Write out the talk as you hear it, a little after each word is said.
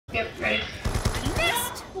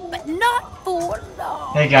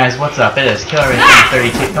Hey guys, what's up? It is Kill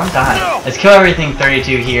Everything 32. Don't die. It's Kill Everything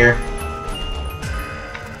 32 here.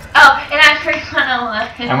 Oh, and I'm Chris 101.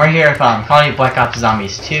 And we're here with Call of Duty Black Ops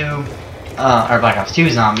Zombies 2, or Black Ops 2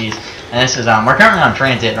 Zombies. And this is we're currently on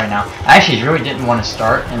transit right now. I actually really didn't want to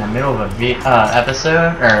start in the middle of a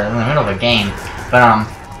episode or in the middle of a game, but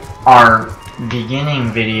our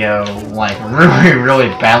beginning video like really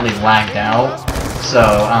badly lagged out.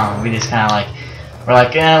 So we just kind of like. We're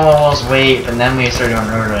like, yeah, well, we'll just wait, but then we started doing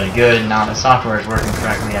really good. Now the software is working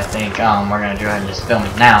correctly, I think. We're gonna go ahead and just film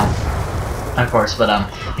it now, of course. But I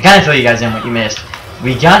kind of fill you guys in what you missed.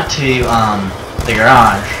 We got to the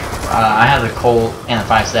garage. I have the Colt and the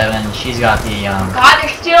 5.7. She's got the God,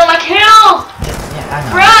 they're stealing my kills. Yeah, I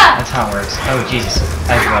know. Bruh! That's how it works. Oh Jesus,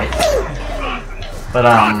 that's right. But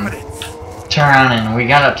turn around and we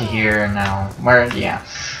got up to here now. Where? Yeah.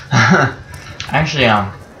 Actually,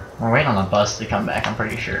 we're waiting on the bus to come back, I'm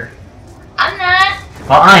pretty sure. I'm not.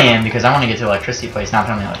 Well, I am, because I want to get to the electricity place, not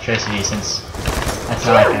from the electricity, since that's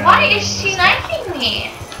not like why is she knifing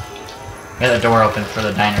me? We got the door open for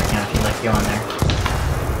the diner, you know, if you'd like to go in there.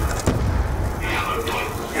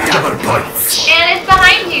 And it's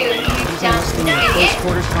behind you, you dumb idiot.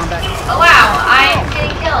 Oh wow, I'm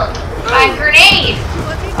getting killed by a grenade.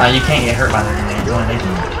 You can't get hurt by the grenades, only they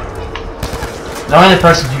can. The only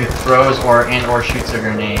person who throws or shoots the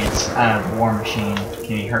grenades out of the war machine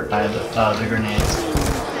can be hurt by the grenades.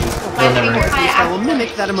 They'll never hurt. I will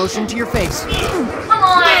mimic that emotion to your face. Come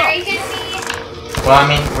on, are you kidding me? Well, I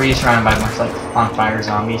mean, were you surrounded by much like on fire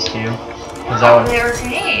zombies too? Is that what? They were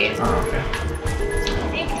grenades. Oh, okay.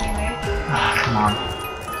 I think anyway. Come on.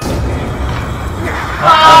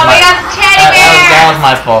 Oh, we got the teddy bear! That was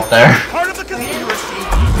my fault there. Part of the conspiracy.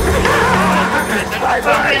 What's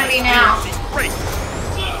it gonna be now?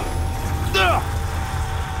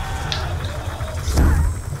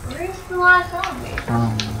 Where's the last zombie?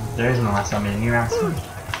 There isn't the last zombie. You're outside.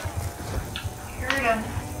 Heard him.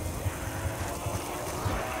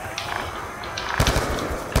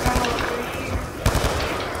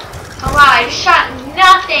 Oh wow, I just shot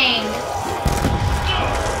nothing!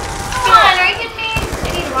 Come on, are you kidding me? I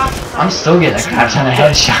need to watch this. I'm still getting a crap ton of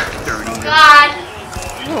headshots. Oh god.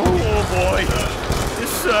 Oh boy.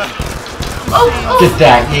 This Oh, Get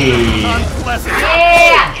that, yeah.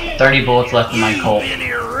 yeah! 30 bullets left in my Colt.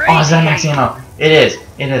 Oh, is that max ammo? It is.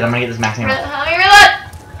 It is. I'm gonna get this max ammo. Let me reload!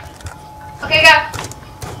 Okay, go.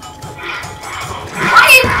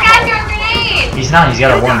 Why is this guy throwing grenades? He's not. He's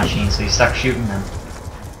got a war machine, so he's stuck shooting them.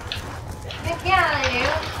 Heck yeah, I do.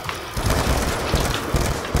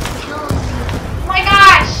 Oh my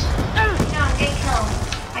gosh! No, get killed.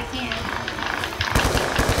 I can't.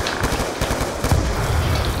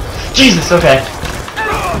 Jesus, okay.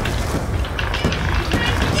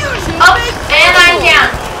 Oh, and I'm down.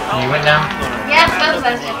 You went down? Yes, both of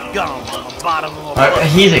us did.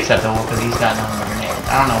 He's acceptable because he's got nothing but grenades.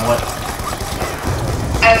 I don't know what.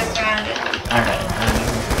 I was surrounded. Alright.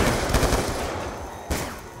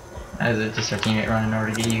 Is it just our teammate running over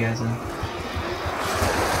to get you guys in?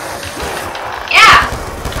 Yeah!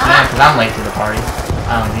 Yeah, because I'm late to the party.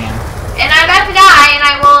 Oh, damn. And I'm about to die, and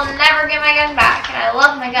I will never get my gun back. And I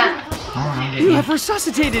love my gun. You have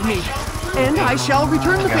resuscitated me, and I shall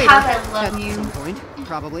return the favor. How I love you. At some point,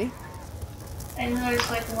 probably. And there's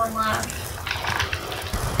like one left.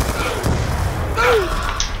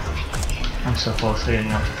 I'm so close to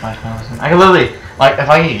getting up to 5,000. I could literally, like, if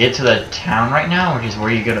I could get to the town right now, which is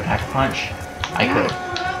where you go to pack a punch, I could.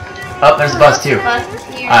 Oh, there's a bus too.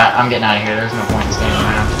 I'm getting out of here. There's no point in staying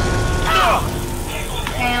around.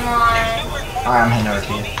 Come on. Alright, I'm heading over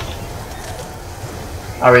to you.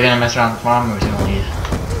 Are we gonna mess around with mom or are we gonna leave?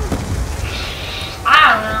 I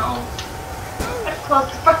don't know. Let's close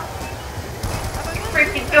the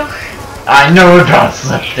freaking door. I know it got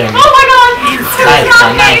slipped there. Oh my god! Nice,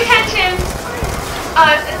 Stop nice. paying attention!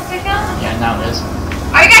 Is it signal? Yeah, now it is.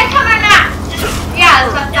 Are you guys coming or not? Yeah,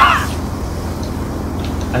 that's what I thought.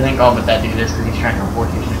 I think all but that dude is because he's trying to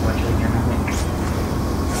report you to glitch here, I think.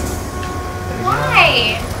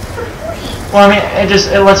 Why? Well, I mean, it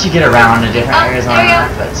lets you get around to different areas on there the you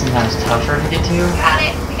map, but sometimes tougher to get to. Got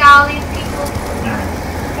it. We got all these people. Alright.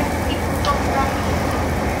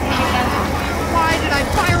 Why did I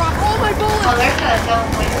fire off all my bullets? Oh, there's a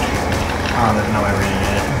double point. Oh, there's no way we're gonna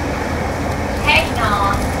get it. Heck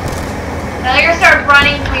no. Now they're gonna start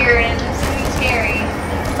running weird and it's gonna be scary.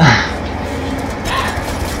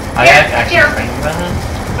 I actually thinking about that.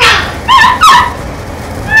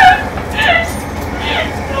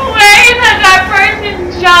 The way that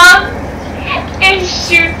person jumps and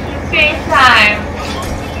shoots at the same time.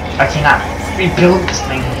 I cannot rebuild this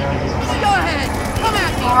thing. Go ahead, come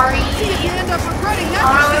at me. Sorry. See you at the end up regretting that.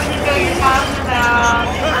 I don't know what you guys are talking about.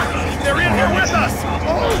 They're in here with us!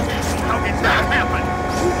 Oh! How did that happen?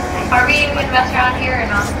 Are we even gonna mess around here or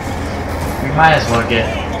not? We might as well get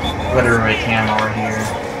whatever we can while we're here.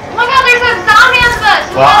 Oh my god, there's a zombie on the bus!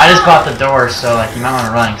 Well, I just bought the door, so like you might want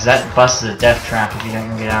to run, because that bus is a death trap if you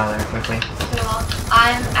don't get out of there quickly. Cool.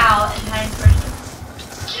 I'm out and hiding for you.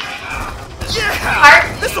 Yeah!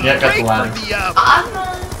 Heart? This will Yeah, be got the great ladder. for the,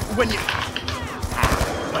 Awesome. when you...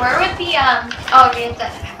 Where would the, oh, okay, it's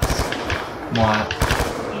at the house. What?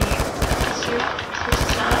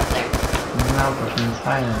 It's not up there. No, but it's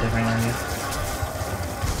hiding in a different area.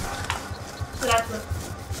 So that's what,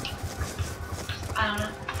 I don't know.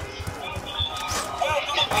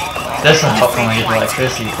 This will help when we get the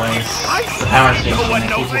electricity place. The power station that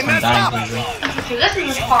keeps us from dying easily. So this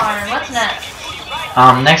is the farm. What's next?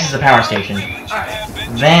 Next is the power station. Alright.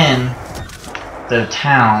 Then the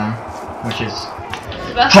town, which is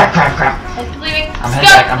Crap. crap. It's leaving. I'm heading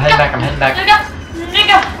back. I'm heading back. No.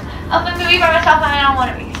 I'll be moving by myself and I don't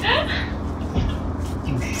want to be.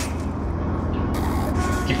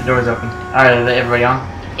 Keep the doors open. Alright, is everybody on?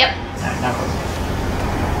 Yep. Alright, now close.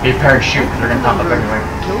 Be prepared to shoot, because they're gonna pop up everywhere.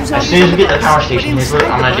 As soon as we get to the power station, here's what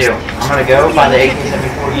I'm gonna do. I'm gonna go by the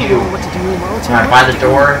AK-74U. Alright, by the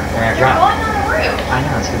door, we're gonna You're drop. going on the roof. I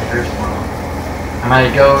know, it's good for I'm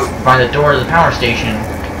gonna go by the door of the power station,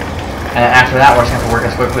 and after that we're just gonna have to work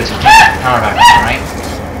as quickly as we can to get the power back on, right?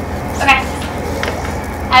 Okay.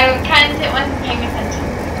 I kind of wasn't paying attention.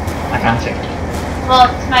 I kinda figured. Well,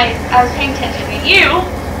 I was paying attention to you,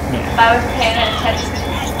 Yeah. but I wasn't paying attention to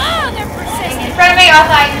Oh, they're persistent. in front of me, or else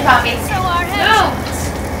I can zombie. So are Move!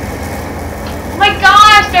 Oh my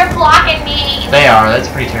gosh, they're blocking me! They are, that's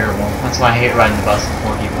pretty terrible. That's why I hate riding the bus with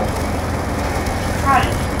 4 people. Got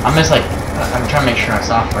it. I'm just like, I'm trying to make sure our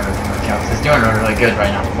software doesn't work out, 'cause it's doing really good right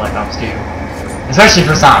now for Black Ops 2. Especially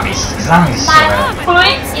for zombies. Zombies are so My bad.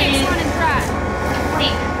 point Stays is running dry.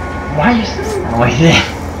 sleep. Why are you sitting that way then?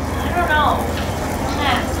 I don't know.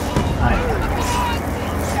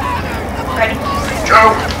 Ready?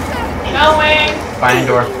 Go! Going. Find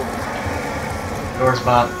door. Door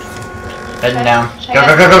spot. Heading down. Should Go, I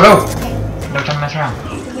go, go, go, go! Okay. No time to mess around.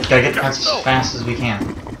 Gotta get as fast as we can.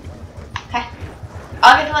 Okay.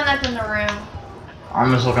 I'll get the one that's in the room.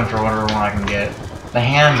 I'm just looking for whatever one I can get. The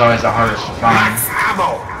hand's always the hardest to find.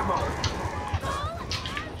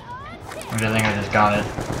 Which I think I just got it.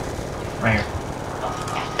 Right here.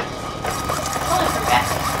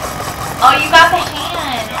 Oh, you got the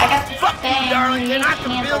hand. I got the thing. Darling, You and I need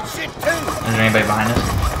can handle. build shit too! Is there anybody behind us?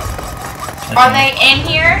 Are they in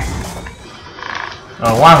here?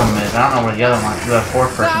 Oh, one of them is. I don't know where the other one, the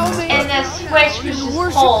fourth person is. And But the switch was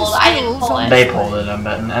just pulled. I didn't pull it. they pulled it, I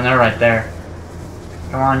bet, and they're right there.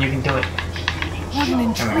 Come on, you can do it. What an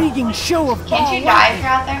intriguing show of Can't you die if you're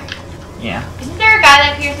out there? Yeah. Isn't there a guy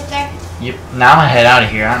that appears up there? Yep. Now I'm gonna head out of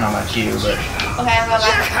here. I don't know about you, but Okay, I'm going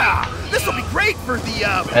back. Yeah! This will be great for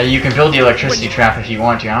the, you can build the electricity trap if you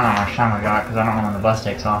want to. I don't know how much time I got because I don't know when the bus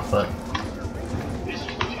takes off, but.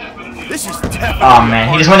 This is definitely Oh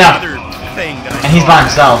man, he just went out. another thing that I And he's saw. by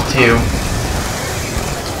himself too.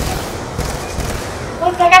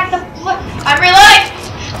 Look, I got the. Look, I'm reloading.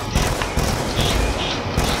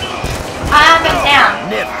 I'm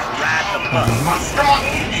down. Nip, ride the bus.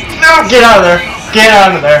 No, get out of there! Get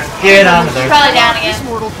out of there! Get out of He's there! probably down This again.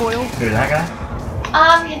 mortal coil. Who, that guy?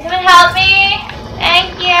 Can someone help me?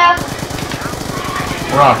 Thank you.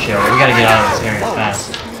 We're all chill. We gotta get out of this area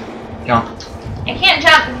fast. Go on. I can't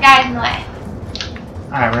jump. This guy's in the way.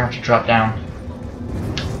 Alright, we're gonna have to drop down.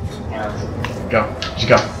 Okay, let's- Go. Just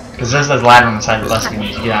go. Because there's a ladder on the side of the bus we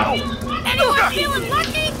need to get out. Anyone feeling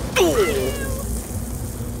lucky?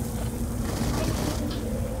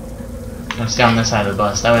 Let's stay on this side of the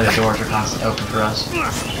bus. That way the doors are constantly open for us. I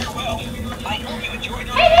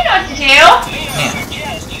didn't know what to do.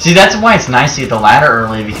 Yeah. See, that's why it's nice to get the ladder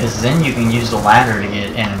early, because then you can use the ladder to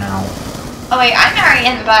get in and out. Oh wait, I'm already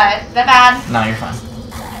in the bus. Is that bad? No, you're fine.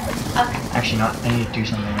 Okay. Actually, no, I need to do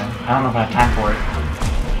something though. I don't know if I have time for it.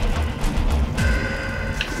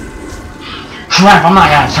 Crap, I'm not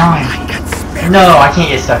out of time. No, I can't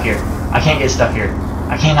get stuck here. I can't get stuck here.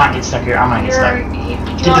 I cannot get stuck here. I'm gonna get stuck.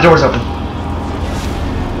 Get the doors open.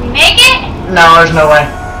 We make it? No, there's no way.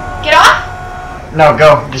 Get off? No,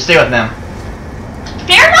 go. Just stay with them.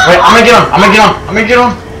 They're not. Wait, I'm gonna get on. I'm gonna get on. I'm gonna get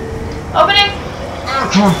on. Open it.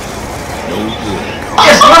 Come on.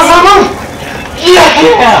 Yes, move.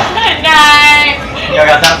 Yeah. Nice. Y'all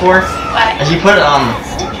got that for? What? As you put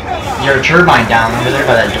your turbine down over there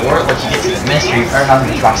by that door, it lets you get to the mystery or not the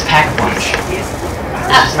mystery box, pack a punch. It's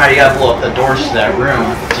just a matter you gotta blow up the doors to that room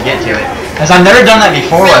to get to it. Cause I've never done that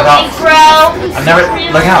before without. Bro. I've never.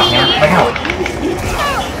 Look out, man. Look out.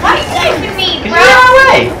 Why are you knifing me, Cause bro? you're in our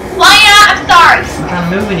way. Why not? I'm sorry. I'm trying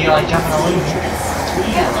to move and you're like jumping all over.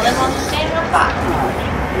 Yeah, well then I'll just stand in a spot.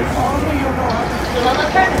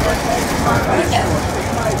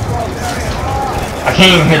 I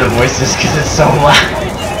can't even hear the voices because it's so loud.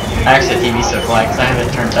 Actually, the TV's so quiet because I have it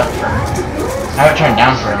turned up for. I have it turned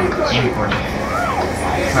down for game recording.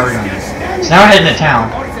 How are we gonna do? So now we're heading to town.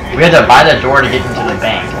 We had to buy the door to get into the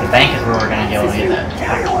bank. The bank is where we're gonna be able to get that.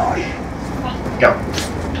 Go.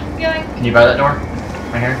 Going. Can you buy that door?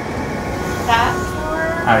 Right here? That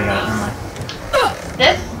door? Oh, you got it. Never mind.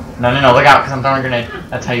 This? No, look out, because I'm throwing a grenade.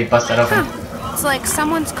 That's how you bust that open. It's like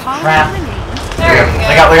someone's calling Crap. my name. There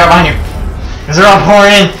we go. Look out behind you. Because they're all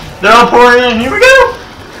pouring in. They're all pouring in. Here we go.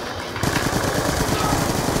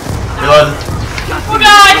 Reloading. Oh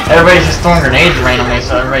god! Everybody's just throwing grenades randomly,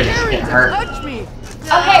 so everybody's just getting hurt.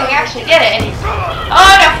 Okay, we actually did it.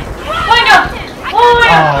 Oh no! Oh no! Oh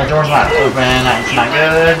no! Oh, the door's not open. That's not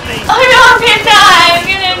good. Oh no, I'm gonna die! I'm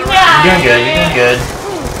gonna die! You're doing good. You're doing good.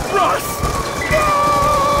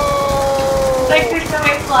 Like there's so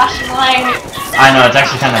many flashing lights. I know, it's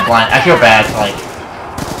actually kind of blind. I feel bad for, like,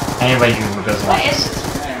 anybody who goes What along. is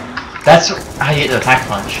this room? That's how you get to the pack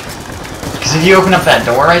punch. Because if you open up that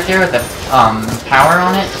door right there with the power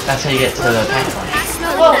on it, that's how you get to the pack punch.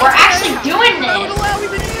 Whoa, we're actually doing this!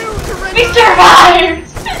 We survived!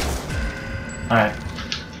 Alright.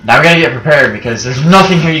 Now we gotta get prepared because there's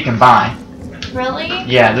nothing here you can buy. Really?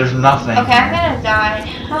 Yeah, there's nothing. Okay, I'm here. gonna die.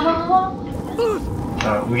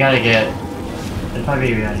 So we gotta get. It'd probably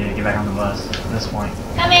be a good idea to get back on the bus at this point.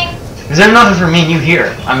 Coming! Because there's nothing for me and you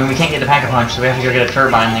here. I mean, we can't get the pack a punch, so we have to go get a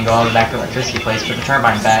turbine and then go all the way back to the electricity place, put the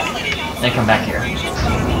turbine back, and then come back here.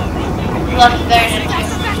 Left there, didn't you?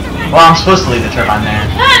 Well, I'm supposed to leave the turbine there.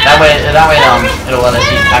 That way, it'll let us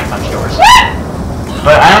use pack punch doors.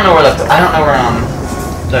 But I don't know where the Right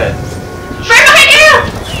behind you!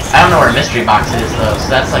 I don't know where mystery box is though. So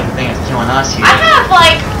that's like the thing that's killing us here. I have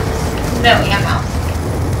like no ammo.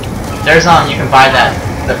 There's you can buy the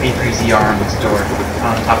P3ZR on this door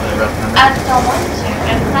on the top of the roof. Remember? I don't want to.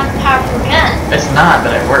 It's not a powerful gun. It's not,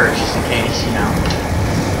 but it works just in case, you know.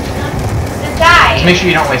 Just die. Just make sure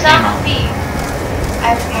you don't waste ammo.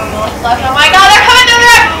 I have no bullets left. Oh my god, they're coming to the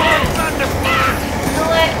roof! Kill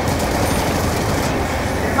it.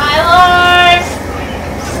 My lord!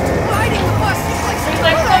 There's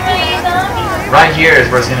like so many zombies. Right here is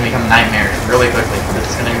where it's gonna become nightmares really quickly. We're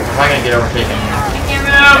probably gonna get overtaken here. I can't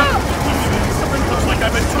move. Looks like I've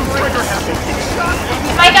been too trigger happy.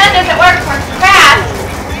 My gun doesn't work for fast.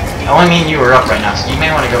 Only me and you are up right now, so you may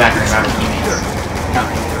want to go back and revive your teammates.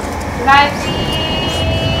 Reviving.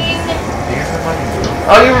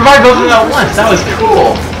 Oh, you revived both of them at once. That was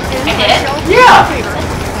cool. I did? Yeah.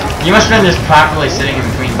 You must have been just properly sitting in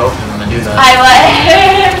between both of them to do that. I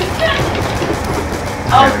was.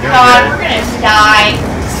 Oh Okay, we're doing god, good. we're gonna die.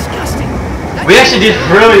 We actually did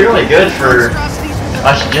really, really good for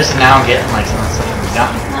us just now getting like some of the stuff that we've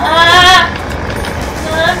gotten.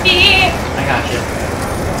 Zombie. I got you.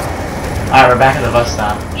 Alright, we're back at the bus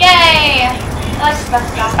stop. Yay. That's the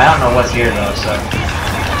best stuff. I don't know what's here though, so.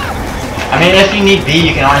 I mean, if you need B,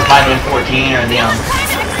 you can always buy the M14 or the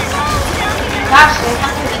Gosh, they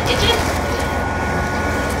have the digits?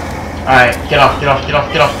 Alright, get off.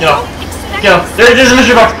 Go! There's a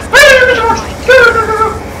mystery box! There's a mystery box! Go!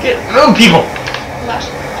 Move, people! Oh gosh.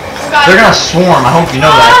 Oh god. They're gonna swarm, I hope you know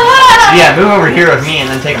that. So yeah, move over here with me and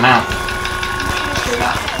then take them out.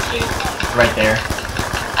 Right there.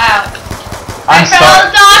 Ow. I'm sorry.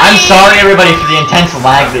 Doggy! I'm sorry, everybody, for the intense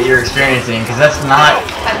lag that you're experiencing, because that's not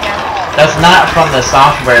from the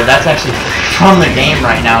software. That's actually from the game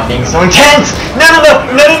right now, being so intense. No!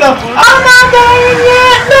 I'm not dying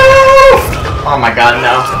yet. No! Oh my God,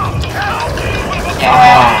 no.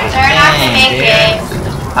 They're not gonna make dude. it.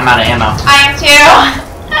 I'm out of ammo. I am too.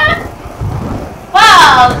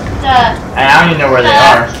 Wow, And I don't even know where they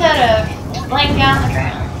are. Sort of laying down the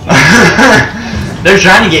ground. They're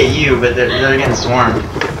trying to get you, but they're getting swarmed.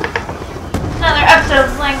 Another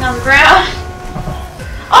episode of laying on the ground.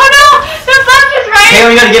 Oh no! The bus is right. Hey,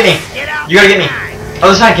 you gotta get me. You gotta get me.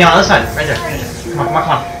 Other side, get on the other side. Right there. Come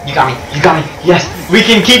on. You got me. Yes, we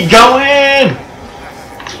can keep going.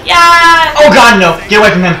 Yeah. Oh God, no. Get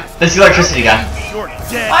away from him. That's the electricity guy.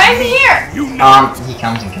 Why is he here? He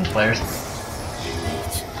comes and kills players.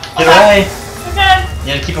 Get away. Okay. You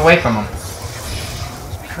gotta keep away from him.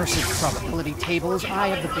 Cursed probability tables. I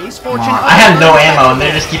have the base Come fortune. on. I have no ammo, and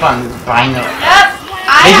they just keep on buying the. Yep.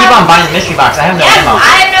 They keep on buying the mystery box. I have no ammo.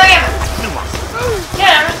 I have no ammo.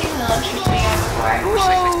 Yeah, I've never seen the electricity guy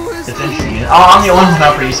before. It's interesting. Oh, I'm the only one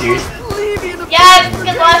up. Are you serious? Yes,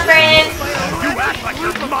 get lost, Brandon. You act like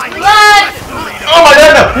you're mine. Run! Oh my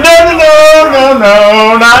god, no, no, no, no,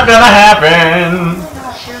 no, not gonna happen.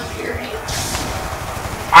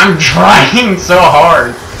 I'm trying so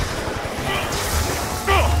hard.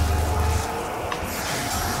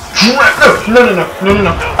 No, no, no, no, no,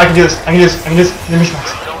 no. I can do this, I can do this, I can do this. Let me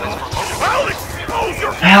smash. I'll expose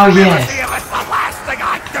your Hell yes. credibility if it's the last thing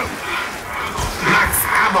I do. Max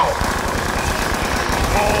ammo.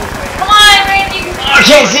 Come on, Brandon, you can. I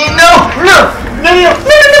can't see. No, no, no, no,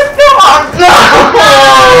 no, no, no, no.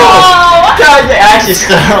 God, I actually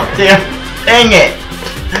stopped him. Dang it.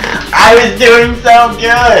 I was doing so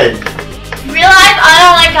good. You realize I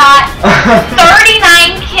only got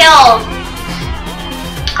 39 kills.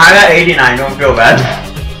 I got 89, don't feel bad.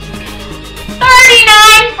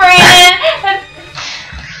 39, Brandon!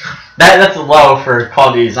 That's low for Call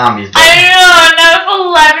of Duty Zombies. But I know, that was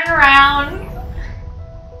 11 rounds.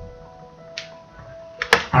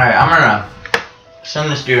 alright, I'm gonna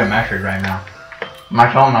send this dude a message right now.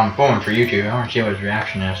 I told him I'm filming for YouTube. I want to see what his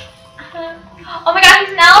reaction is. Oh my god,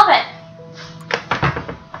 he's an elephant!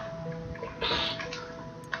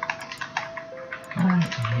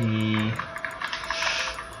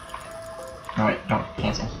 No wait, don't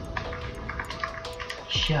cancel.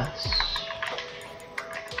 Just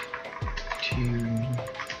to let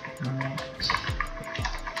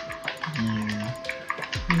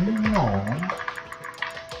you know.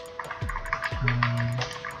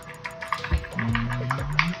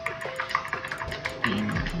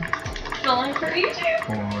 It's only for YouTube.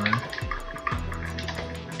 For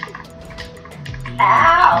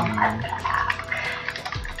Ow!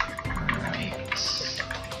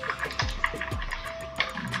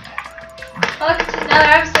 Welcome to another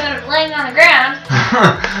episode of Laying on the Ground.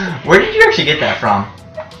 Where did you actually get that from?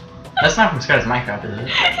 That's not from Scott's Minecraft, is it?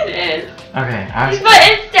 It is. Okay, I was... But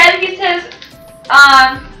instead he says,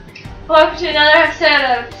 welcome to another episode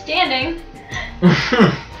of Standing.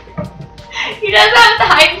 He does that with the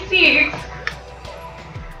hide and seek.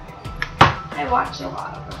 I watch a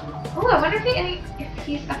lot of them. Oh, I wonder if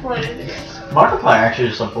he's uploaded videos. Markiplier actually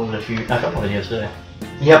just uploaded a couple videos today.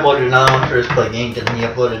 He uploaded another one for his play game, and he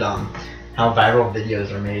uploaded how viral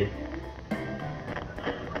videos are made.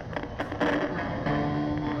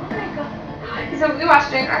 Oh my god. So we watched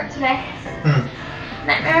Dragon Art today.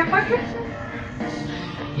 Nightmare Before Christmas.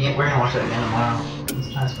 Yeah, we're gonna watch that again tomorrow.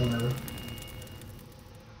 It's time to spend over.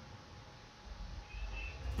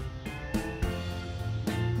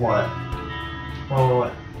 What?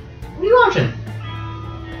 What? What are you watching?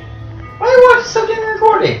 Why are you watching something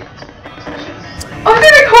recording? Oh, is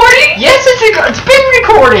it recording? Yes, it's been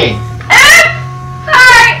recording!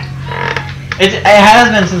 Sorry! It has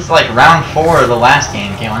been since like round 4 of the last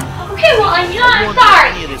game, Kaylin. Okay, well, I'm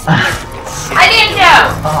sorry. I didn't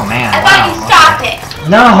know. Oh man, I thought you stopped it.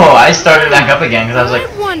 No, I started back up again because I was like,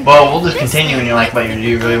 well, we'll just continue, and you're like, but do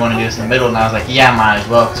you really want to do this in the middle? And I was like, yeah, might as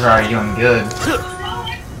well because we're already doing good.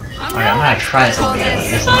 Okay, I'm gonna try something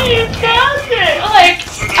with this I thought you stopped it. Like,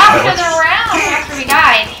 after the round, after we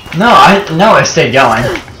died. No, I stayed going.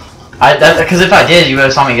 Because if I did, you would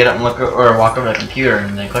have saw me get up and look or walk over to the computer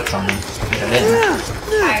and then click something. Which I didn't.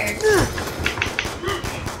 Tired.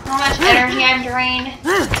 How much energy I'm drained.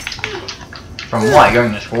 From what?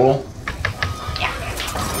 Going to school? Yeah.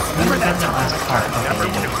 Remember that last part? Okay.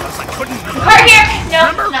 Right here!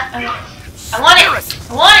 No, no, okay. I want it!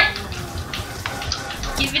 I want it!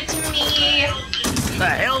 Give it to me! The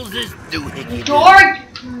hell's this doohickey? George!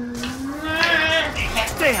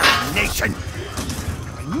 Damnation!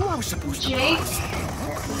 I knew I was supposed to. Jake?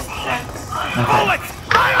 Okay.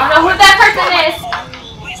 I don't know who that person is!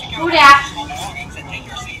 Who that?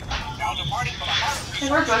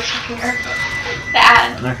 We're both here.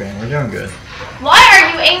 Bad. Okay, we're doing good. Why are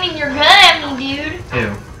you aiming your gun at me, dude? Ew.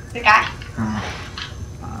 The guy.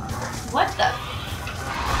 What the?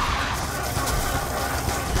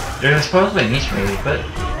 There's supposed to be an Easter egg, but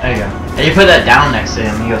there you go. And you put that down next to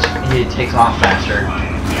him, he takes off faster.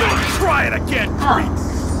 Try it again, Oh.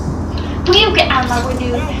 Will you get out of my way,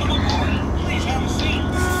 dude?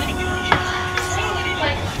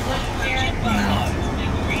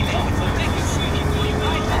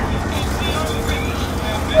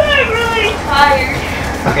 I'm really tired.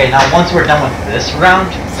 Okay, now once we're done with this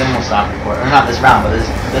round, then we'll stop recording. Or not this round, but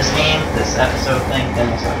this game, this episode thing, then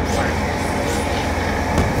we'll stop recording.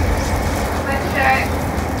 Okay.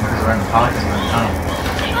 Because we're in the pocket, we're in the tunnel.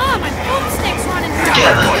 Oh, my boomstick's running through.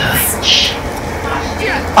 Get out of the touch.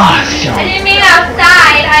 Oh, shit. I didn't mean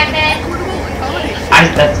outside, I meant...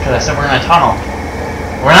 That's because I said we're in a tunnel.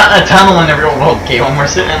 We're not in a tunnel in the real world, Caitlin. We're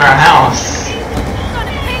sitting in our house. I'm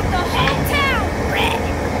gonna paint the whole town red.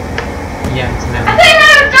 Yeah, it's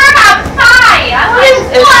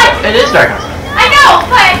It is dark outside. I know,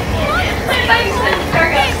 but I thought you said it's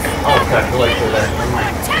dark outside. Oh crap, the lights are there. Never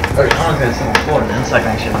mind. Alright, I'm gonna sit on the floor then so I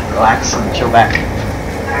can actually like relax and chill back.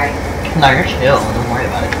 Alright. No, you're chill. Don't worry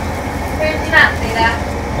about it. Where did you not say that?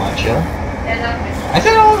 Want chill? There's okay. I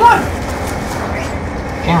say it all the time.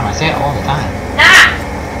 Damn, I say it all the time. Nah!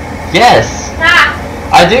 Yes! Nah!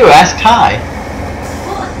 I do, ask Kai.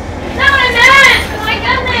 Well, no, I meant! Oh my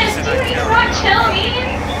goodness! Do you know what chill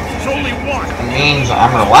means? There's only one. It means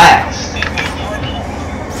I'm relaxed.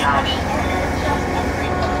 Gosh.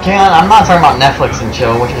 Ken, I'm not talking about Netflix and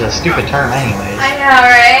chill, which is a stupid term anyways. I know,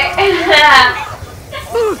 right?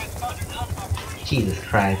 Jesus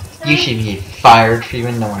Christ. You should be fired for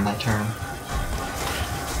even knowing that term.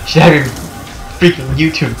 You should have your freaking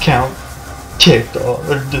YouTube account kicked off.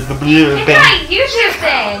 It's not a YouTube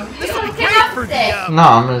thing! You don't get off with it! No,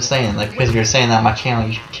 I'm just saying, like, because you're saying that on my channel,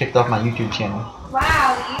 you kicked off my YouTube channel.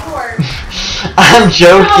 Wow, you are I'm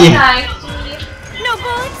so joking. nice, Steve. No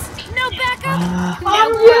bullets, no backup.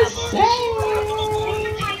 I'm just saying.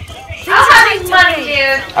 I'll have his money,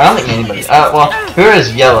 dude. I don't think anybody. Well, who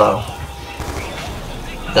is yellow?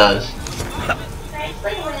 Does. Can I just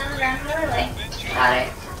like lay on the ground really? Got it.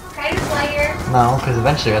 Can I just lay here? No, because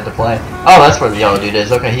eventually we have to play. Oh, that's where the yellow dude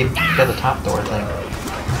is. Okay, he got the top door thing.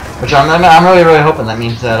 Which I'm really hoping that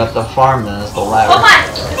means that up the farm then is the ladder. Hold on!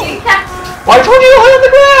 You text. Well, I told you to lay on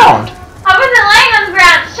the ground! I wasn't laying on the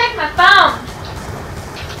ground. Just check my phone.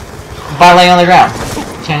 By laying on the ground.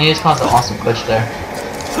 Ken, you just caused an awesome glitch there.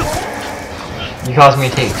 You caused me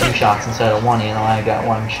to take 2 shots instead of 1, and I got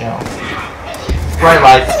 1 shell. Bright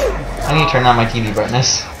lights. I need to turn on my TV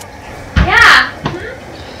brightness. Yeah.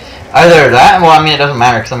 Either that, well, I mean, it doesn't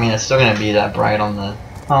matter, because I mean, it's still going to be that bright on the...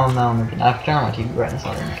 Oh, no, maybe not. If I turn on my TV brightness,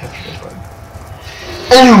 I'll even capture this bright.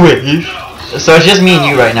 Anyways, so it's just me and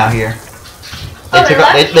you right now here.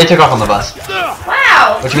 They took off on the bus.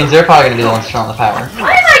 Wow. Which means they're probably going to be the ones to turn on the power.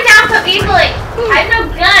 Why am I down so easily? I have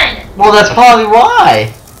no gun. Well, that's probably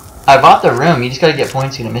why. I bought the room. You just got to get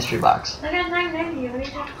points to get a mystery box. I got 990. What are you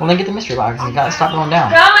talking about? Well, then get the mystery box. You got to stop going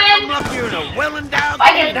down. Going. I'm up here in a well-endowed If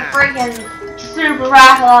I get the freaking super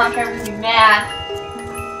rocket launcher, I'm gonna be mad.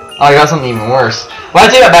 Oh, I got something even worse. Well, I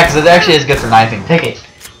take that back because it actually is good for knifing. Take it.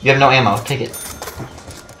 You have no ammo. Take it.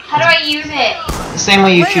 How do I use it? The same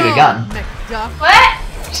way you shoot a gun. What?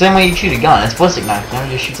 Same way you shoot a gun. It's ballistic knife. Now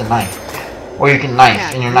you just shoot a knife. Or you can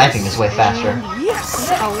knife, and your knifing is way faster.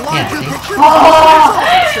 Yes, a Yeah, larger see? picture. Oh!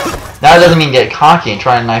 That doesn't mean get cocky and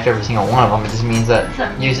try and knife every single one of them. It just means that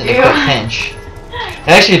use it in a quick pinch. It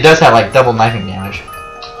actually does have like double knifing damage.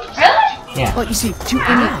 Really? Yeah. Well, you see, to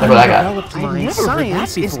any Look what I got. undeveloped mind,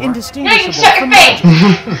 science is No, you indistinguishable shut your from face.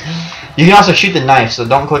 You can also shoot the knife, so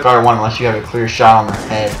don't click R1 unless you have a clear shot on their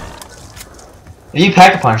head. If you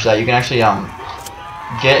pack a punch that, you can actually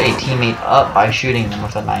get a teammate up by shooting them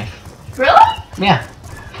with a knife. Really? Yeah.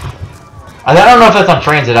 I don't know if that's on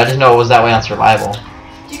transit. I just know it was that way on survival.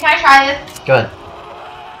 Dude, can I try this? Good.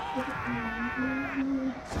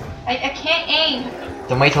 I can't aim.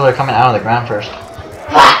 Then wait till they're coming out of the ground first.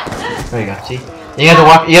 There you go. See, you have to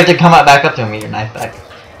walk. You have to come up back up to them and get your knife back.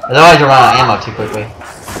 Otherwise, you'll run out of ammo too quickly.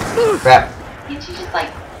 Crap. Can't you just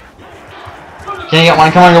like... Can you get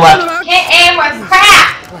one? Come on, your left. Can't aim with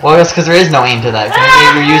crap! Well, that's because there is no aim to that.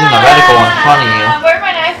 You're using the reticle in front of you. Where'd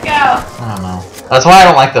my knife go? I don't know. That's why I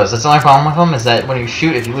don't like those. That's the only problem with them is that when you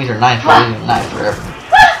shoot, if you lose your knife, you're losing your knife forever.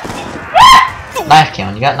 Knife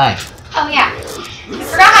count. You got knife. Oh yeah. I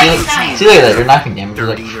forgot how to use knife. See, look at that. Your knifing damage is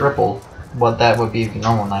like triple what that would be with your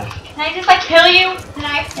normal knife. Can I just like kill you? The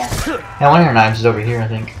knife? Yeah. Yeah, one of your knives is over here, I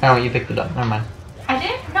think. Oh, you picked it up. Never mind. I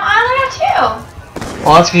did? No, I only got 2.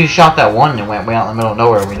 Well, that's because you shot that one and went way out in the middle of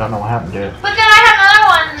nowhere. We don't know what happened to it. But then I had another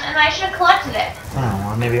one and I should have collected it. I don't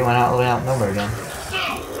know. Maybe it went out way out nowhere again.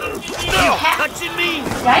 No, touching me.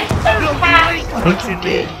 Did I just say cat? I think you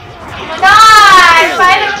did. Oh my god!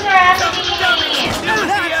 Spiders are after me!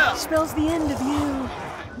 That spells the end of you.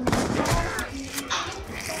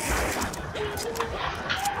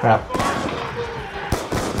 Crap.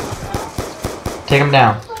 Take him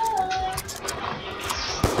down.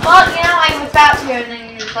 Well, you know, I was about to and then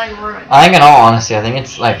you just like ruined it. I think in all honesty, I think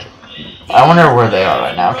it's like... I wonder where they are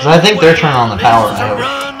right now. Because I think they're turning on the power now.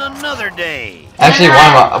 Run another day. Actually,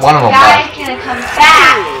 one of them Guy's left. gonna come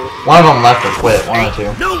back! One of them left or quit. One or two.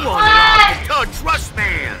 No one What? a trust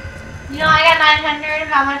man. You know, I got 900.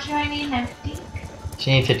 How much do I need? 50? So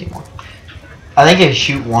you need 50 more. I think if you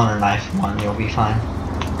shoot one or knife one, you'll be fine.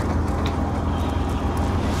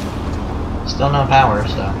 Still no power,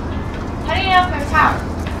 so... How do you know if there's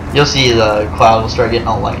power? You'll see the cloud will start getting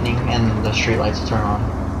all lightning and the street lights will turn on.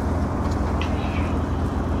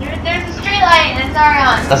 There's a street light and it's already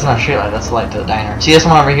on. That's not a street light, that's the light to the diner. See this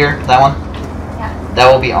one over here? That one? Yeah.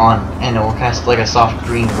 That will be on, and it will cast like a soft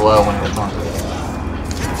green glow when it's on.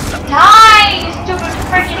 Die, you stupid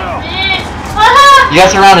freaking bitch! You got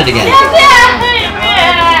surrounded again.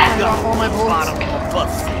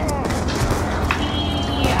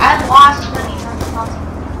 I lost money from the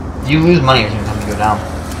hospital. You lose money every time you go down.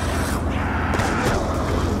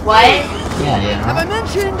 What? Yeah. Have I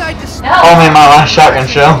mentioned I just... No. Oh man, my last shotgun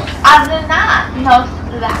show. I did not know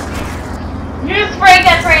that. You just break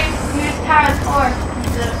that brain. You just power the force.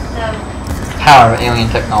 Power of alien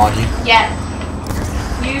technology. Yes.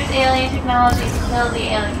 Use alien technology to kill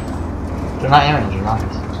the alien. They're not aliens, they're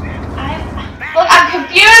zombies. Look, I'm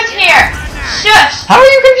confused here. Shush. How are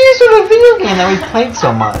you confused with a video game that we've played so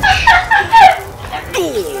much?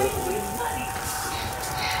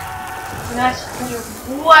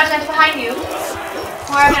 Watch out behind you.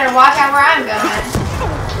 Or I better watch out where I'm going.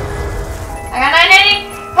 I got 980.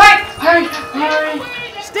 Hurry.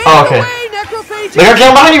 Stay Oh, okay. away, necrophage! They're gonna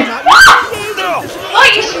kill behind you! Oh,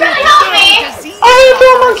 you should really help me. Oh, you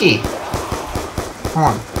kill a monkey! Come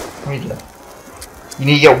on. What do you do? You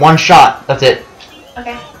need to get one shot. That's it.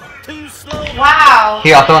 Okay. Wow.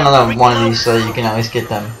 Here, I'll throw another one of these so you can at least get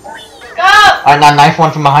them. Go. Alright, now knife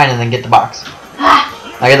one from behind and then get the box.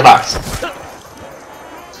 Now get the box.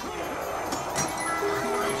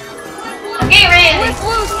 I'm getting ready to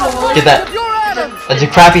Get that. It's a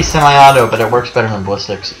crappy semi-auto, but it works better than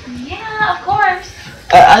ballistics. Yeah, of course.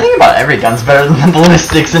 I think about every gun's better than the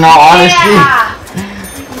ballistics in all honesty. Yeah.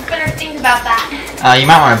 There's better things about that. You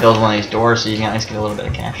might want to build one of these doors so you can at least get a little bit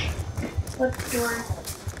of cash. What door?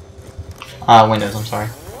 Windows, I'm sorry.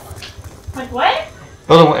 Like what?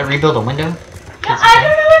 Rebuild a window? No, I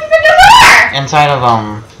don't know what windows are! Inside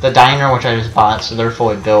of, the diner, which I just bought, so they're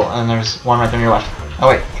fully built, and there's one right there on your left. Oh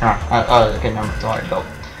wait, turn on. Okay, no, it's already built.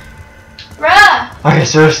 Bruh! Okay,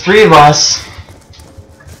 so there's three of us.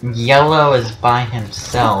 Yellow is by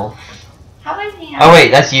himself. How does he have... Oh wait,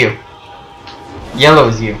 that's you. Yellow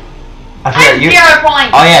is you. I forgot I'm you. 0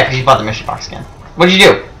 points! Oh yeah, because you bought the mission box again. What did you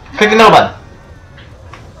do? Click the middle button.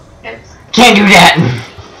 Oops. Can't do that!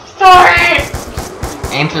 Sorry!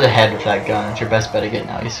 Aim for the head with that gun. It's your best bet of getting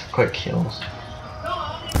at least quick kills.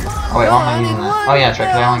 Oh wait, why am I using that? Oh yeah, that's right,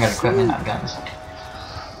 because I only got equipment, not guns.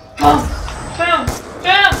 Boom! Boom!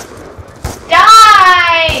 Boom!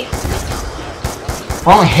 Die!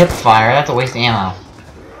 Well, only hip fire, that's a waste of ammo.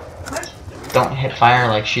 What? Don't hip fire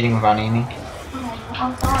like shooting without aiming. Oh,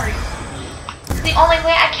 I'm sorry. It's the only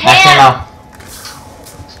way I Max can! ammo.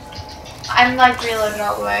 I'm like reloaded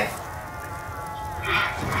all the way.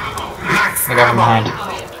 They got from behind.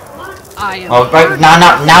 I am Oh, right, now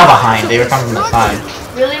behind. They were coming from the side.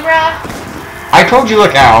 Really, bruh? I told you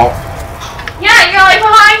look out. Yeah, you're like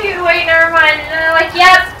behind you. Wait, never mind. And they're like,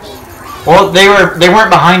 yep. Well, they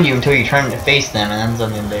weren't behind you until you turned to face them, and then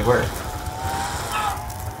suddenly they were.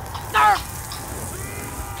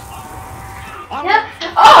 Yep.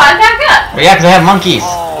 Oh, I'm back up. Well, yeah, because I have monkeys.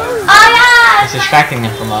 Oh, yeah. It's distracting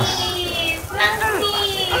them from us. Monkeys.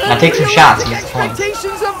 Now take some shots. Use the points.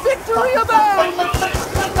 expectations of victory abound!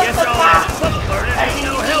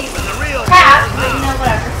 Crap. No,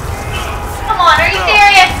 whatever. Come on, are you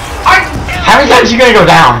serious? How many times are you gonna go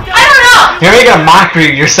down? I don't know. You're making a mockery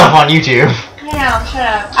of yourself on YouTube. I know, shut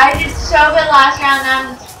up. I did so good last round,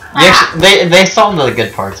 I'm just... You actually, they solved the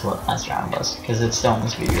good parts of what last round was, because it's still in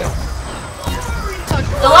this video.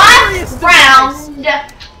 The last round,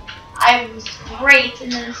 I was great,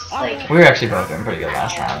 and then it's like... We were actually both doing pretty good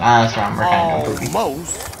last round. This round we're kind of going poopy.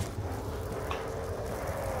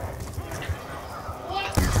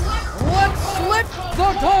 Let's slip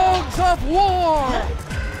the dogs of war!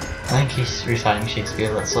 I think he's reciting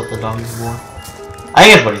Shakespeare. Let's slip the dogs of war. I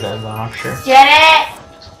think that's what he says, but I'm not sure. Get it?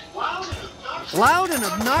 Loud and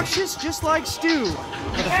obnoxious, just like Stu.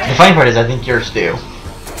 The funny part is, I think you're Stu.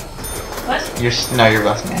 What? You're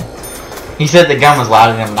Russ Man. He said the gun was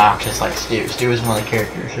loud and obnoxious like Stu. Stu is one of the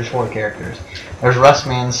characters. There's 4 characters. There's Russ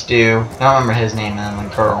Man, Stu. I don't remember his name, and then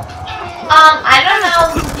the girl. I don't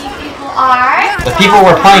know who these people are. The people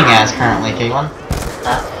we're playing as currently, Caitlin.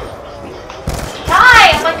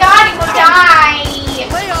 Die! Oh my god, you will die!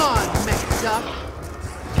 Play on, McDuck.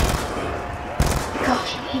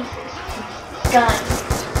 Gosh, I hate this gun.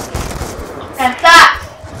 That sucks!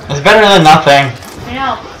 It's better than nothing. I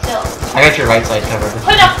know, still. I got your right side covered.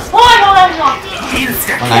 Put up! Hold on! One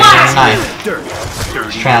knife and a knife.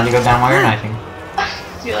 Just try not to go down while you're knifing.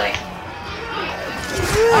 Too late.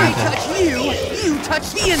 I touch you, you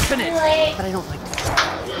touch the infinite. But I don't like that.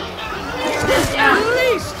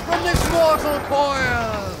 Released from this mortal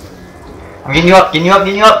coil. I'm getting you up, getting you up,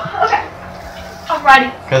 getting you up. Okay. Oh Ready.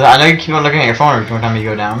 Because I know you keep on looking at your phone every time you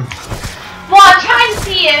go down. Well, I'm trying to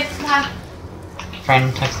see if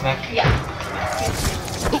Friend text back. yeah.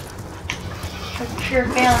 That's pure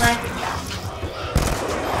failing, I think.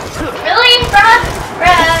 Really, Brad?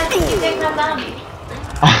 Brad, you take my zombie.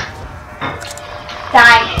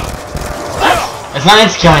 Die. It's not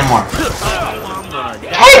insecure anymore.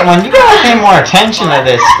 Caitlin, you gotta pay more attention to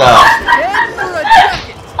this stuff.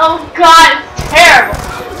 Oh God, it's terrible.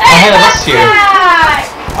 hey, the bus here.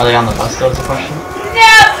 Back. Are they on the bus though, is the question?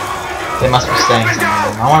 No. They must be staying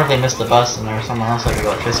somewhere. I wonder if they missed the bus and there's someone else like the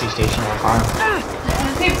electricity station or a farm.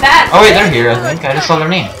 Too bad. Oh wait, they're here, I think. I just saw their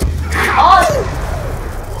name. Oh.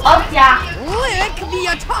 Oh yeah. Lick the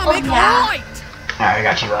atomic Oh, yeah. light! Alright, I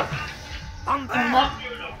got you up. I'm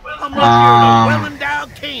Um,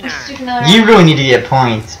 well-endowed canine. You really need to get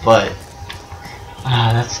points, but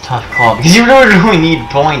that's a tough call because you really need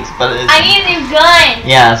points. But it's, I need a new gun.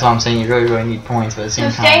 yeah, that's what I'm saying. You really need points, but at the So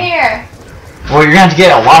same stay time, here. well, you're gonna have to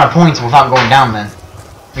get a lot of points without going down then,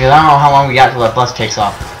 because I don't know how long we got till that bus takes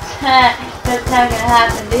off. That's not gonna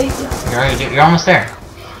happen, dude. You're almost there.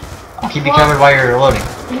 I'll keep you covered while you're loading.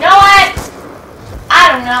 You know what? I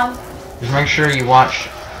don't know. Just make sure you watch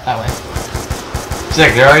that way.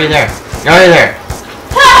 Sick, you're already there. You're already there.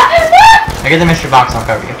 I get the mystery box, I'll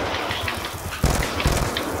cover you.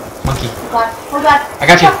 Monkey. Oh God. Oh God. I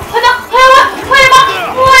got you.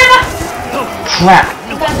 Crap.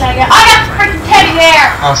 I got the freaking teddy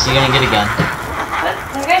bear. Oh, so you're gonna get a gun. What?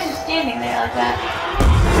 The guy's just standing there like that.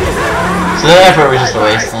 So that effort was just a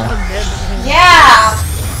waste then. Yeah.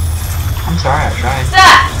 I'm sorry, I tried.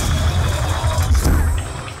 Suck.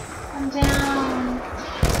 I'm down.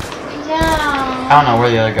 I'm down. I don't know where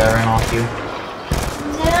the other guy ran off to.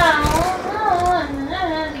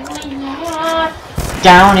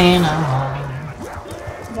 Down in a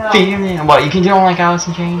hole. No. Feeling. What, you don't like Alice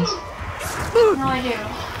in Chains? No, I do.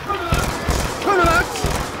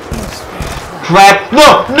 Crap!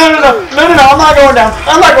 No! No, no, no! No, no, no! I'm not going down!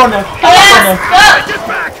 I'm not going down! I'm not going down! Go! Get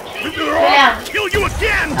back! Down. Kill you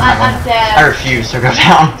again! I'm dead. I refuse to go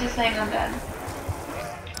down. Just saying I'm dead.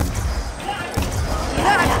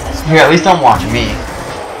 Here, at least don't watch me.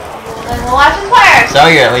 Then we'll watch his players. So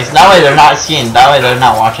here, at least that way they're not seeing. That way they're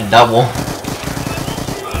not watching double.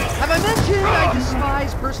 Have I mentioned I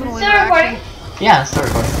despise personal Still recording? interaction? Yeah, it's still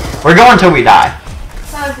recording. We're going until we die.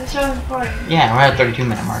 Oh, the show's recording. Yeah, we're at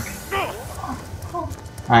 32-minute mark.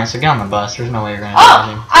 Alright, so get on the bus. There's no way you're gonna Oh,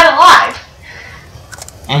 him. I'm alive.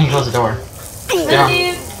 And he closed the door. Get on.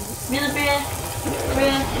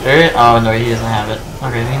 Oh no, he doesn't have it.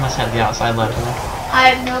 Okay, then he must have the outside left.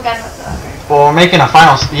 I have no gun whatsoever. Well, we're making a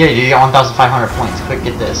final. Yeah, you get 1,500 points. Quick,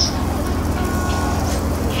 get this.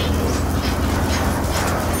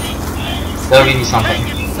 That'll give you something.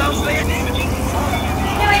 Anyway,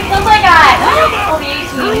 looks like I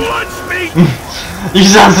only 18. You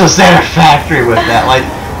sound so satisfactory with that. Like,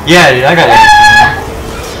 yeah, dude, I got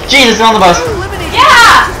everything. Jesus, they're on the bus.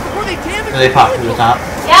 Yeah! Do they pop through the top?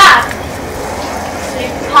 Yeah! They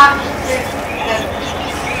popped through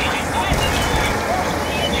the...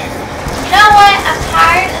 You know what? I'm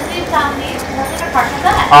tired of these zombies. Nothing apart from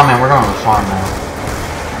that. Oh man, we're going to the farm now.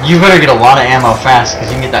 You better get a lot of ammo fast, because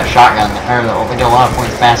you can get that shotgun, or get a lot of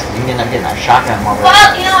points fast, because you can end up getting that shotgun more.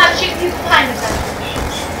 Well, you know, I'm shooting people behind us.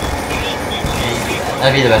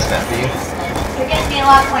 That'd be the best bet for you. You're getting me a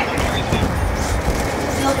lot of points.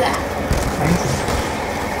 Feel that.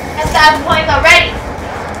 That's 1,000 points already.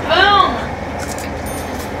 Boom!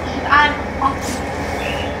 I'm awesome.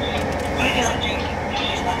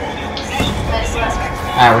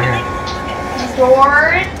 Alright, we're here.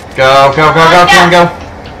 Doors. Go, go, go, go, come on, go.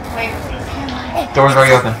 Wait. Doors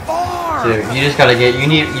already open. Dude, you just gotta get, I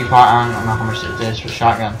don't know how much it is for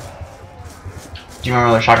shotgun. Do you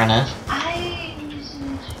remember what a shotgun is?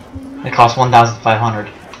 It costs 1,500.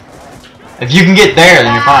 If you can get there,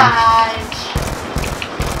 then you're fine.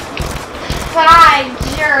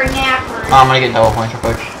 You're a napper. Oh, I'm gonna get double points real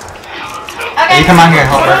quick. Okay. You come out here and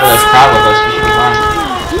help work with us, crowd with us, you should be fine.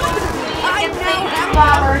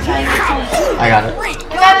 I got it.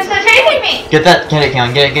 You guys are still chasing me. Get that, get it,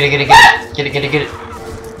 Keon, get it. Get it.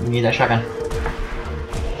 You need that shotgun.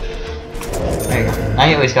 There you go. Now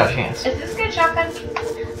you at least got a chance. Is this good shotgun?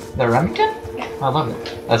 The Remington? Yeah. I love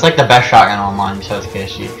it. That's like the best shotgun online besides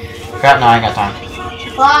KSG. Crap, no, I ain't got time.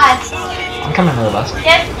 What? I'm coming to the bus.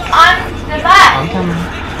 Get on the bus. I'm coming.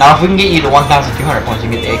 Now, if we can get you to 1,200 points, you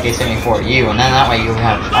can get the AK-74 you, and then that way you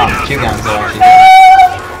have two guns that actually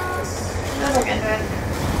Those are good.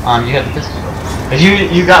 you have the pistol. Cause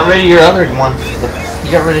you got rid of your other one. You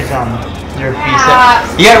got rid of Your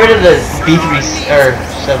B7. You got rid of the B3 or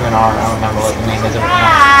 7R. I don't remember what the name is of it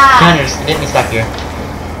now. Keanu, just get me stuck here.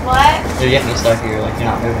 What? You're getting me stuck here, like you're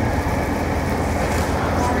not moving.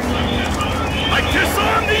 I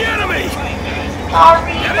disarm the enemy! Sorry,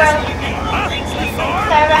 bro.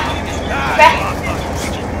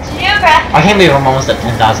 I can't believe I'm almost at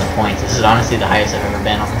 10,000 points. This is honestly the highest I've ever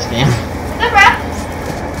been on this game. Good, bro.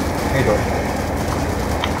 Here you go.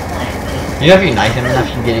 You know if you knife him enough,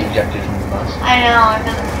 you can get ejected from the bus. I know, I've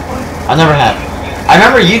done this before. I never have. I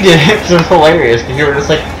remember you did it, so it was hilarious, because you were just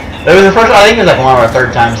like, it was the first, I think it was like one of our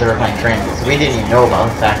third times ever playing transit, so we didn't even know about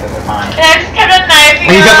the fact at the time. And I just kept on knifing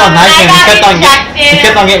When you kept on knifing, you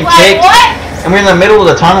kept on getting kicked. What? And we're in the middle of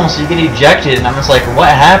the tunnel, so you get ejected, and I'm just like, what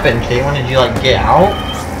happened, Kate? When did you, like, get out?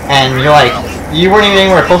 And you're like, you weren't even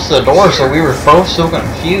anywhere close to the door, so we were both so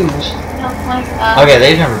confused. Okay,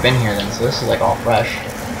 they've never been here then, so this is, like, all fresh.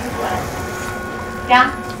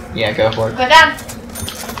 Down? Yeah, go for it. Go down.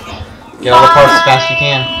 Get all the parts as fast as you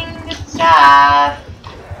can. Stuff.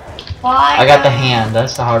 I got the hand,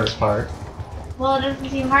 that's the hardest part. Well, it doesn't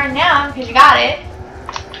seem hard now, because you got it.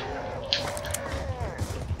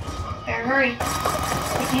 Better hurry. Take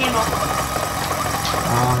the handle.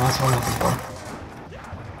 That's what I'm looking for.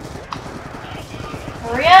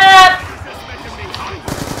 Hurry up!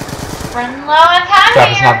 Run low on time Crap,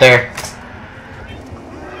 here. it's not there.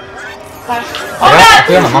 Oh, I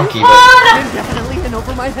feel on the monkey, but I'm definitely in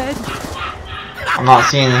over my head. I'm not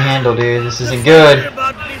seeing the handle, dude. This isn't good. Does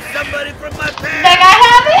that guy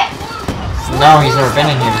have it? No, he's never been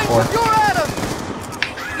in here before. You're at him.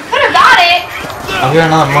 Could have got it. I hear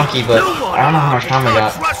another monkey, but I don't know how much time we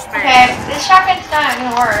got. Okay, this shotgun's not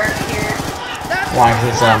gonna work here. Why?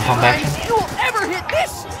 Because it's pump action? You'll ever hit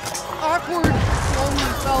this awkward, lonely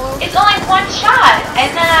fellow. It's only one shot,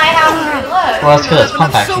 and then I have to reload. Well, that's because it's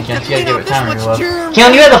pump action, Ken. You gotta give it time to reload.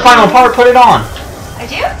 Ken, you had the final part. Put it on. I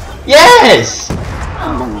do? Yes.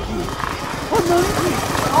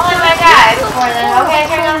 Only my guy before then. Okay,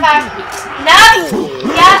 turn on the back. No!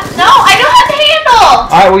 Yeah, no, I don't have the handle!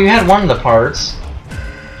 Alright, well, you had one of the parts.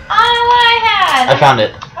 I don't know what I had. I found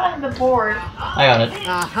it. I have the board. I got it.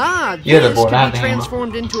 Aha! You had the This board, could I have be the handle.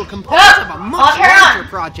 transformed into a component of a much turn on. larger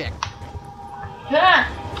project. Turn on.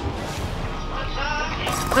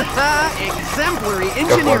 Exemplary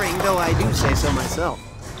engineering, though I do say so myself.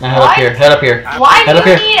 Now head up here. Head up here. Why Head do up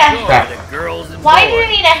you here. need a Crap. Why do you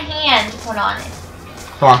need a hand to put on it?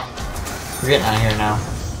 Come on. We're getting out of here now.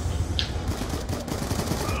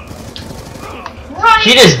 Run!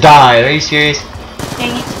 He just died. Are you serious?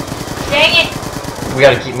 Dang it. Dang it. We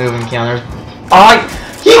gotta keep moving, Keanu. Oh,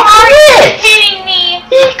 he Are you quit! kidding me?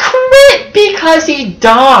 He quit because he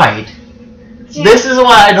died. This is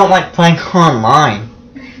why I don't like playing online.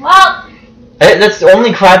 Well, That's the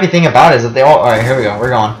only crappy thing about it is that they all. Alright, here we go. We're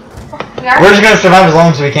going. We're just gonna survive as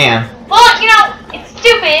long as we can. Well, you know, it's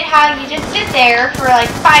stupid how you just sit there for like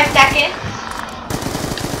 5 seconds.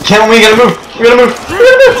 Can't we gotta move? We gotta move. We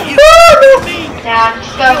gotta move. Down,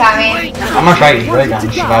 just go, Tommy. I'm gonna try to use ray gun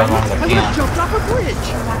to survive as long as I I can. jumped off a bridge.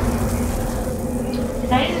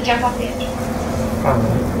 Did I need to jump off the edge? Probably.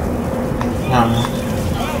 I don't know.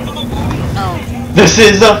 This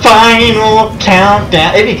is the final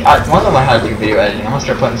countdown. I want to learn how to do video editing. I'm gonna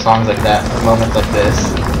start putting songs like that for moments like this.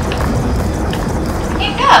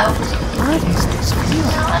 You go. What is this?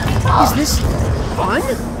 Now let me go. Is this fun?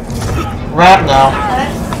 Rap now.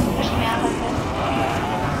 Push me out like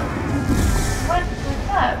this.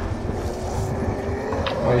 What's up?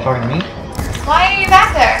 Are you talking to me? Why are you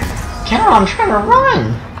back there? Carol, I'm trying to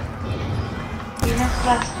run. You're not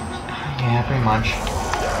supposed to. Yeah, pretty much.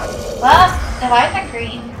 Well, the lights are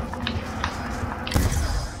green.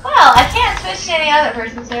 Well, I can't switch to any other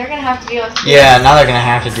person, so they're gonna have to deal with. Yeah, now they're gonna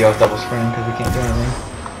have to deal with double screen because we can't do anything.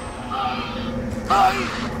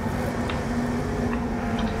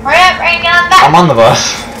 Hurry up, Rain, get on the back. I'm on the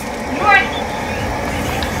bus. You weren't.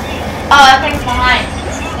 Oh, that thing's behind.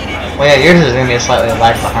 Well, yeah, yours is gonna be a slightly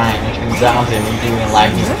lag behind, which means that one's gonna be doing lag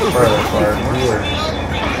even further for our viewers.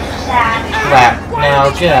 Sad. Crap. Now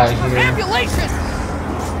get out of here. Ambulation!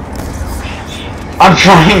 I'm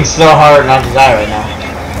trying so hard not to die right now.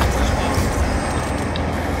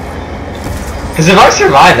 Because if I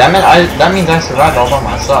survive, that means I survived all by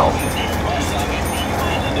myself.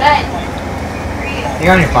 But,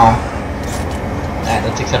 You're on your phone. Alright,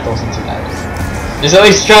 that's acceptable since you died. Just at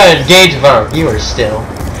least try to engage with our viewers still.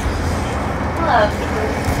 hello.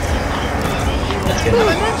 That's good. I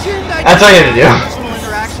mentioned I That's all you have to do. personal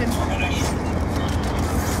interaction.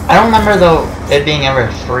 I don't remember though it being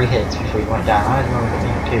ever 3 hits before you went down. I remember it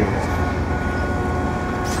being 2.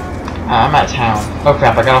 I'm out of town. Oh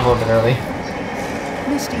crap, I got off a little bit early.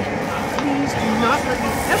 Misty, Please do not let me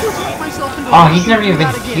ever talk myself into Oh, he's never even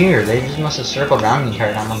that been again. here. They just must have circled around the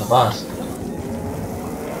entire time on the bus.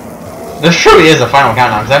 There truly is a final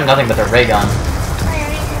countdown because I have nothing but the ray gun.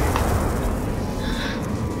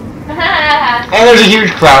 And there's a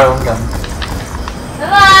huge crowd of guns. Good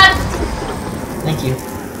luck. Thank you.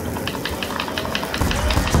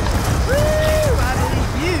 Woo, I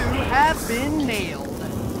believe you have been nailed.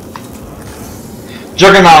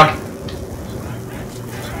 Juggernaut!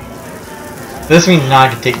 This means now I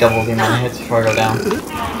can take double the amount of hits before I go down.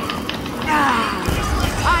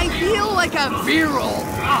 I feel like a virile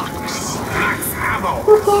ox. Max ammo.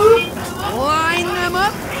 Line them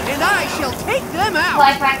up, and I shall take them out.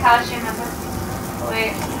 Like my costume number.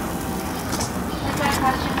 Wait. Like my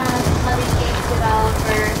costume has Living Games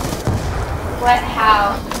developer. What?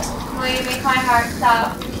 How? Will you make my heart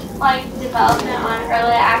stop? Like development on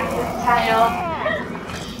early access title.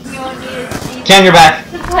 You won't need to see. Ken, you're back.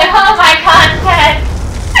 To play all my content.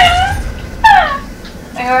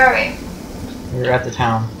 Wait, where are we? You're at the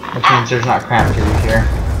town, which means there's not crap to do here.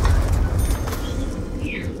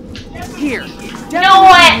 Here. You know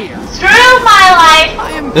what? Screw my life.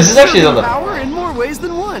 I am This is actually the- power in more ways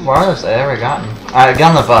than one. What else have I ever gotten? Alright, get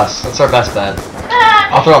on the bus. That's our best bet.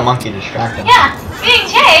 I'll throw a monkey to distract him. Yeah, being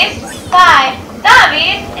chased by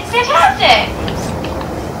zombies is fantastic.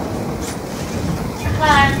 Come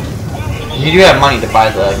on. You do have money to buy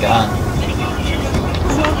the gun.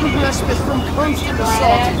 Welcome respite from constant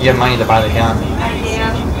assault. You have money to buy the gun. I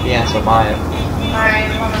do. Yeah, so buy it.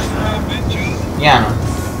 Alright, hold on. Yeah, no.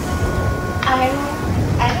 I don't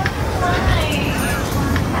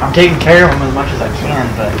mind. I'm taking care of him as much as I can,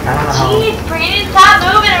 but I don't know how. Jeez, Brandon, stop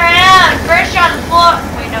moving around. First you're on the floor.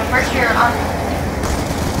 Wait, no, first you're on.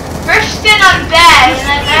 First you're sitting on the bed, and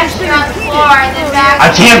then next you're on the floor, and then back. I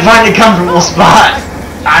can't find a comfortable spot!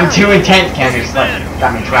 I'm too intense, Ken. You're stuck.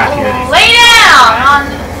 Got me trapped here. Lay down on.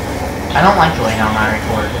 I don't like to lay down my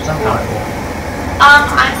recorder. It's uncomfortable. I'm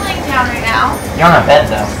laying down right now. You're on a bed,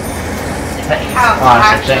 though. It's a couch, Oh,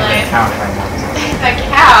 I should think actually. the couch right now. It's a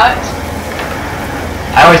couch.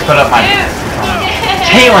 I always put up my.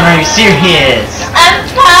 Caitlin, are you serious? I'm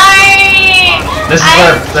trying. This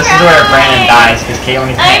is where Brandon dies because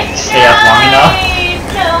Caitlin can't stay up long enough.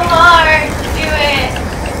 So hard to do it.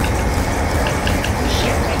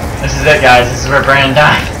 This is it, guys. This is where Brandon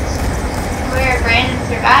dies. Where Brandon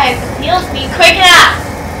survives and heals me quick enough.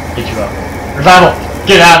 Get you up. Revival!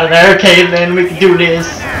 Get out of there, Caitlin. We can do this.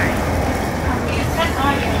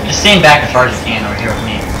 Just stand back as far as you can over here with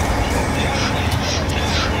me.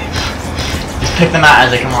 Just pick them out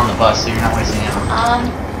as they come on the bus so you're not wasting ammo.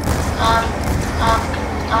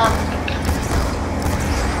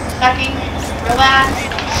 Sucking. Relax.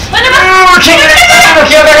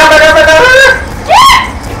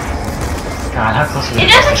 God, how close are we?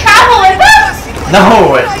 It doesn't travel with us!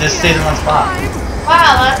 No, it just stays in one spot.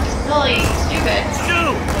 Wow, that's really stupid.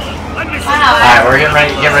 Wow. Alright, we're getting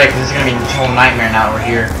ready, get ready, because this is going to be a whole nightmare now we're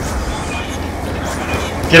here.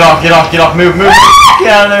 Get off, move.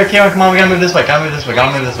 Get out of there, Caitlin, come on, we gotta move this way, gotta move this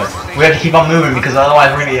way. We have to keep on moving because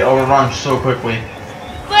otherwise we're gonna get overrun so quickly.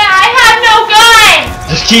 But I have no gun!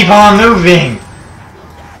 Just keep on moving!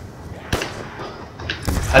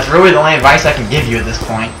 That's really the only advice I can give you at this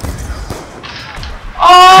point.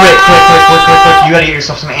 Oh! Quick. You gotta get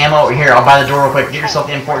yourself some ammo over here. I'll buy the door real quick. Get yourself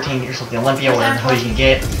the M14, get yourself the Olympia, whatever the hell you can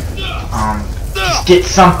get. Just get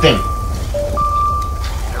something.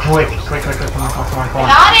 Quick. Come on.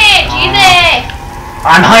 Got it! Jesus!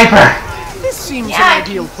 I'm hyper! This seems Yeah, an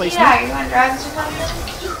ideal see placement. that. You want drugs or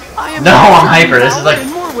something? I am No, I'm hyper. This is like, in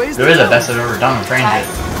more ways really than the best I've ever done with transit.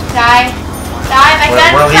 Die. My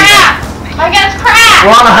gun's crap! My gun's crap!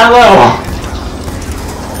 We're on a high level!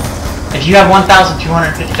 If you have $1,250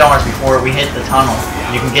 before we hit the tunnel,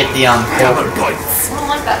 you can get the, Hammer quote. guns. I don't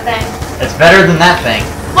want that thing. It's better than that thing.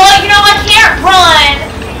 Well, you know, I can't run!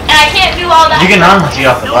 And I can't do all that You can run once you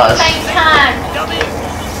get off the at the bus. same time.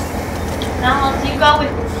 Now, let's you go with...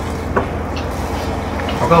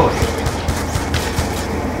 I'll go with you.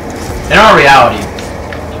 In all reality,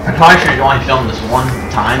 I probably should have only filmed this one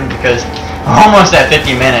time because we're almost at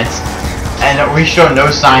 50 minutes and we show no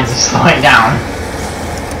signs of slowing down.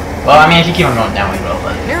 Well, I mean, if you keep on going down, we will,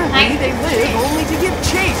 but Apparently, they live only to get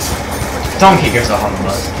chased. don't kick yourself on the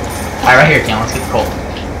bus. Alright, right here, Ken, let's get the Colt.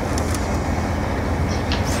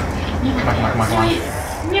 Come on.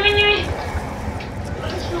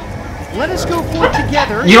 Let us go forth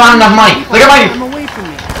together. You don't have enough money. Look at my. I'm away from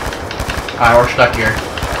you. Alright, we're stuck here.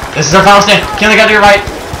 This is our final stand. Ken, look out to your right.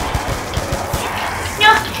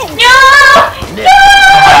 No!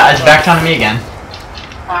 It's back time to me again.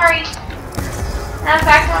 Sorry. Now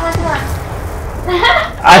back on my gun.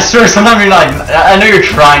 I swear, sometimes you're like, I know you're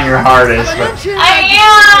trying your hardest, but I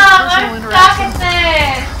am! I'm stuck at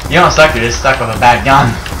this! you don't suck, you're just stuck with a bad gun.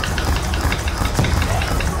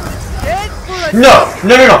 No!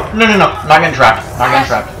 No, no, no, no, no, no. Not getting trapped. Not getting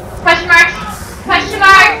trapped. Question marks! Question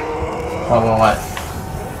mark! What?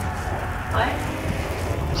 What?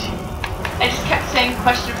 I just kept saying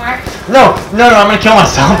question mark. No, no, no, I'm gonna kill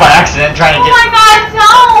myself by accident trying to Oh get... my god,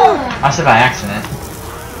 don't! I said by accident.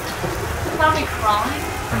 Zombie crawling?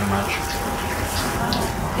 Pretty much.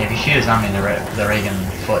 Yeah, if you shoot a zombie in the ray gun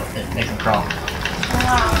foot, it makes him crawl.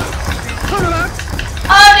 Wow.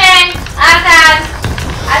 Oh dang! I'm dead!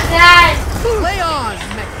 I'm dead! Lay on,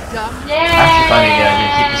 McDuck. Yay! Actually, probably a good idea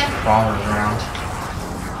to keep these crawlers around.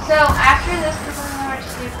 So after this, we're going to know what to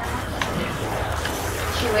do for now.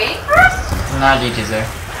 Is she waiting for us? Nah, DJ's there.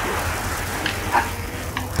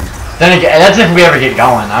 Then again, that's if we ever get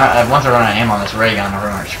going. Once I run out of ammo on this ray gun, we're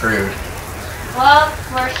screwed. Well,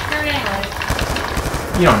 we're screwed anyway.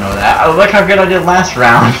 You don't know that. Oh, look how good I did last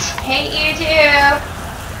round. Hate you too!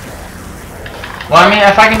 Well, I mean,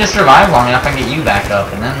 if I can just survive long enough, I can get you back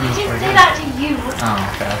up, and then I didn't we're say good. that to you! Oh,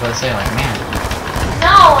 okay. I was about to say, like, man.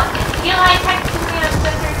 No! Eli texted me on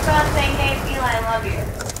Sister's phone saying, hey Eli, I love you.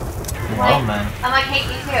 Well, then. I'm like, hate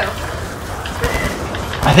you too.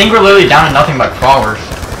 I think we're literally down to nothing but crawlers.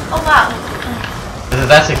 Oh wow. Because if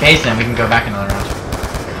that's the case, then we can go back another round.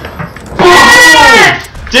 Ah!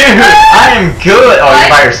 Dude, I am good! Oh, What?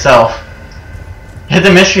 you're by yourself. Hit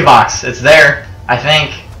the mystery box. It's there, I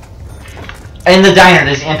think. In the diner,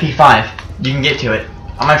 there's the MP5. You can get to it.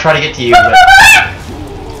 I'm gonna try to get to you, but...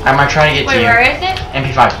 I'm gonna try to get to Wait, you. where is it?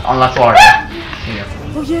 MP5, on the left wall. Here you go.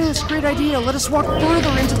 Oh yes, great idea. Let us walk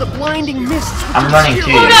further into the blinding mists. which I'm running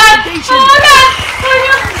obscure to you. Oh god! foundation. Oh god!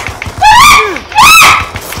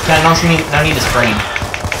 Okay, no need to scream.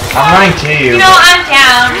 I'm running to you. You know, I'm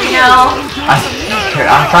down, you know.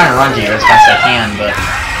 I'm trying to run to you as fast as I can, but...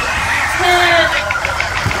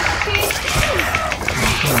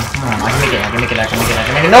 Come on, I can make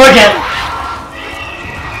it. No, I can't!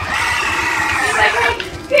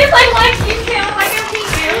 He's like you too, I'm like, I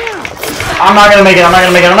hate you. I'm not gonna make it.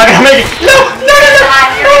 No!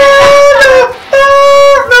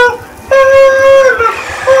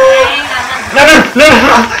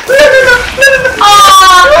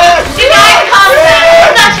 Oh, you guys come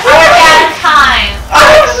such a bad time.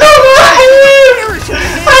 I'm so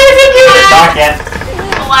sorry!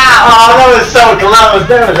 Wow. Oh, that was so close.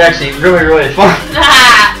 That was actually really fun.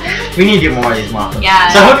 We need to do more of these months. Yeah.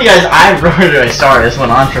 So I hope you guys, I really started this one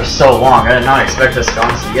on for so long. I did not expect us to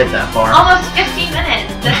honestly get that far. Almost 15 minutes.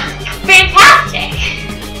 That's fantastic.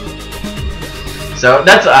 So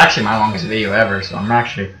that's actually my longest video ever. So I'm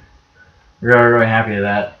actually really happy with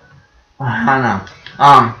that. I don't know.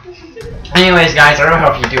 Anyways, guys, I really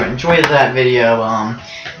hope you do enjoy that video.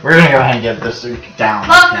 We're gonna go ahead and get this down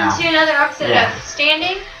Welcome now. to another episode of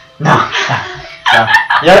Standing. No. So,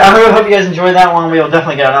 yeah, I really hope you guys enjoyed that one. We'll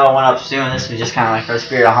definitely get another one up soon. This was just kind of like for the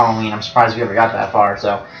spirit of Halloween. I'm surprised we ever got that far.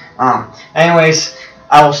 So, anyways,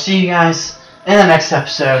 I will see you guys in the next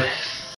episode.